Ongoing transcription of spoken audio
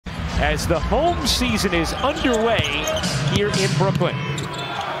as the home season is underway here in Brooklyn.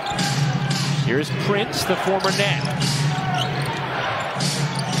 Here's Prince, the former Net.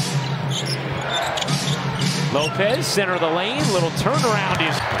 Lopez, center of the lane, little turnaround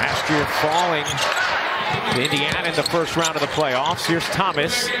is last year falling to Indiana in the first round of the playoffs. Here's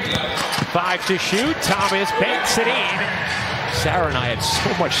Thomas, 5 to shoot. Thomas banks it in. Sarah and I had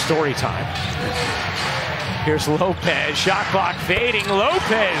so much story time. Here's Lopez, shot clock fading.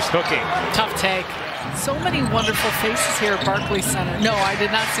 Lopez hooking. Tough take. So many wonderful faces here at Barclays Center. No, I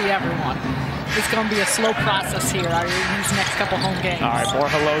did not see everyone. It's going to be a slow process here these next couple home games. All right, more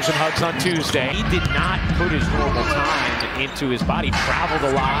hellos and hugs on Tuesday. He did not put his normal time into his body. Traveled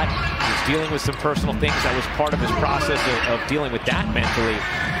a lot. He was dealing with some personal things. That was part of his process of dealing with that mentally.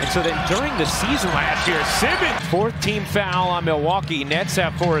 And so then during the season last year, Simmons, 4th team foul on Milwaukee. Nets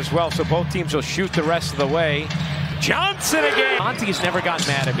have 4 as well, so both teams will shoot the rest of the way. Johnson again. Monty's never gotten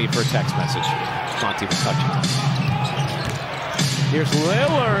mad at me for a text message. Monty was touching. Here's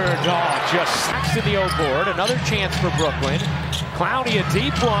Lillard, just slacks to the O board. Another chance for Brooklyn. Clowney, a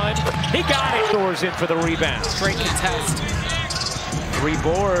deep one. He got it. Doors in for the rebound. Great contest. 3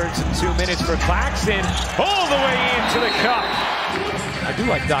 boards in 2 minutes for Claxton. All the way into the cup. I do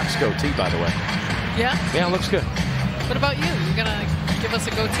like Doc's goatee, by the way. Yeah? Yeah, it looks good. What about you? You gonna give us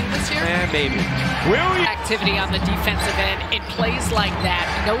a goatee this year? Maybe. Will you? Activity on the defensive end. In plays like that,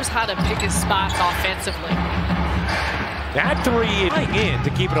 he knows how to pick his spots offensively. That 3 is in to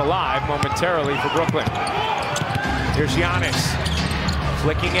keep it alive momentarily for Brooklyn. Here's Giannis.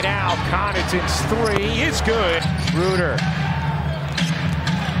 Flicking it out. Connaughton's 3 is good. Schroeder.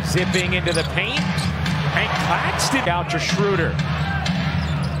 Zipping into the paint. And Claxton out to Schroeder.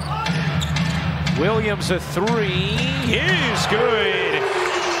 Williams a 3 is good.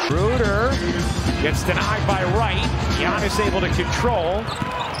 Schroeder gets denied by Wright. Giannis able to control.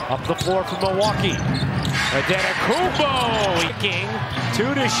 Up the floor from Milwaukee. Adetokounmpo, King,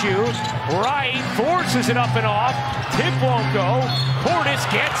 2 to shoot. Wright forces it up and off. Tip won't go. Portis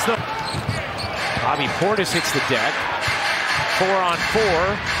gets the. Bobby Portis hits the deck. 4 on 4.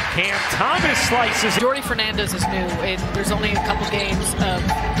 Cam Thomas slices. Jordi Fernandez is new, and there's only a couple games of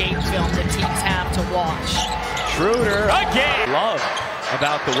game film that teams have to watch. Schroeder again. Love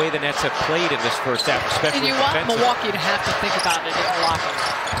about the way the Nets have played in this first half, especially and you want Milwaukee to have to think about it in the locker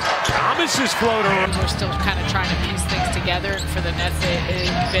room. Thomas's floater. We're still kind of trying to piece things together, and for the Nets,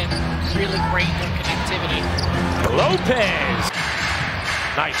 it's been really great in connectivity. Lopez.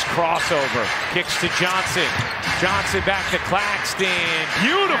 Nice crossover. Kicks to Johnson. Johnson back to Claxton.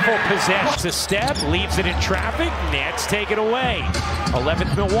 Beautiful possession. A step, leaves it in traffic. Nets take it away.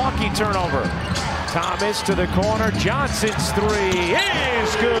 11th Milwaukee turnover. Thomas to the corner. Johnson's 3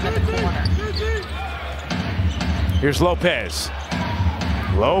 is good. At the corner. Here's Lopez.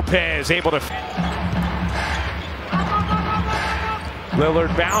 Lopez able to.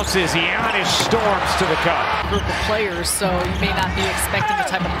 Lillard bounces. Giannis storms to the cup. Group of players, so you may not be expecting the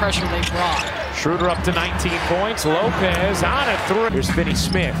type of pressure they brought. Schroeder up to 19 points. Lopez on a 3. Here's Finney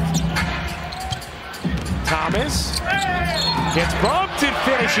Smith. Thomas gets bumped and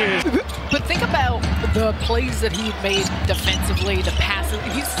finishes. But think about the plays that he made defensively, the passes.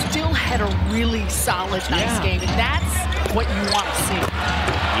 He still had a really solid, nice game, and that's what you want to see.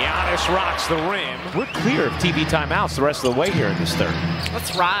 Giannis rocks the rim. We're clear of TV timeouts the rest of the way here in this third.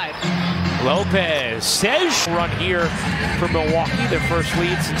 Let's ride. Lopez says run here for Milwaukee, their first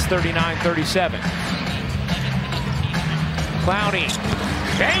lead since 39-37. Clowney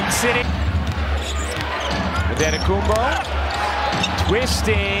banks it. Adetokounmpo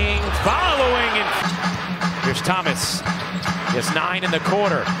twisting, following, and here's Thomas. Yes, 9 in the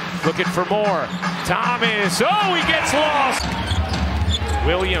quarter. Looking for more. Thomas, oh, he gets lost.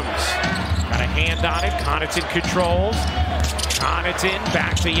 Williams got a hand on it. Connaughton controls. Connaughton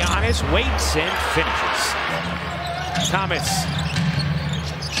back to Giannis, waits and finishes. Thomas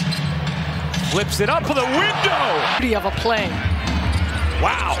flips it up for the window. Beauty of a play.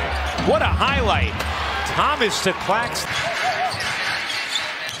 Wow, what a highlight. Thomas to Claxton.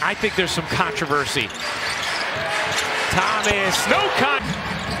 I think there's some controversy. Thomas, no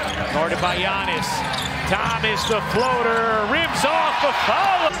guarded by Giannis. Thomas, the floater, rims off the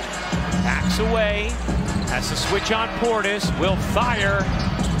follow. Backs away, has to switch on Portis, will fire.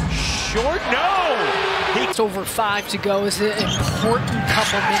 Short, no! It's over 5 to go. It's an important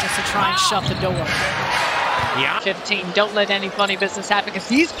couple minutes to try and shut the door. Yeah. 15, don't let any funny business happen, because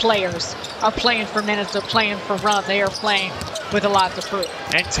these players are playing for minutes, they're playing for run, they are playing with a lot to prove.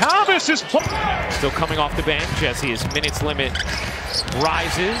 And Thomas is still coming off the bench as his minutes limit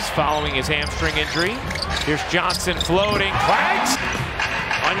rises following his hamstring injury. Here's Johnson floating, Clags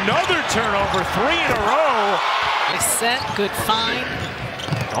Another turnover, 3 in a row. Nice set, good find.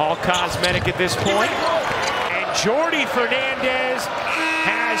 All cosmetic at this point. And Jordy Fernandez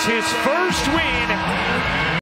has his first win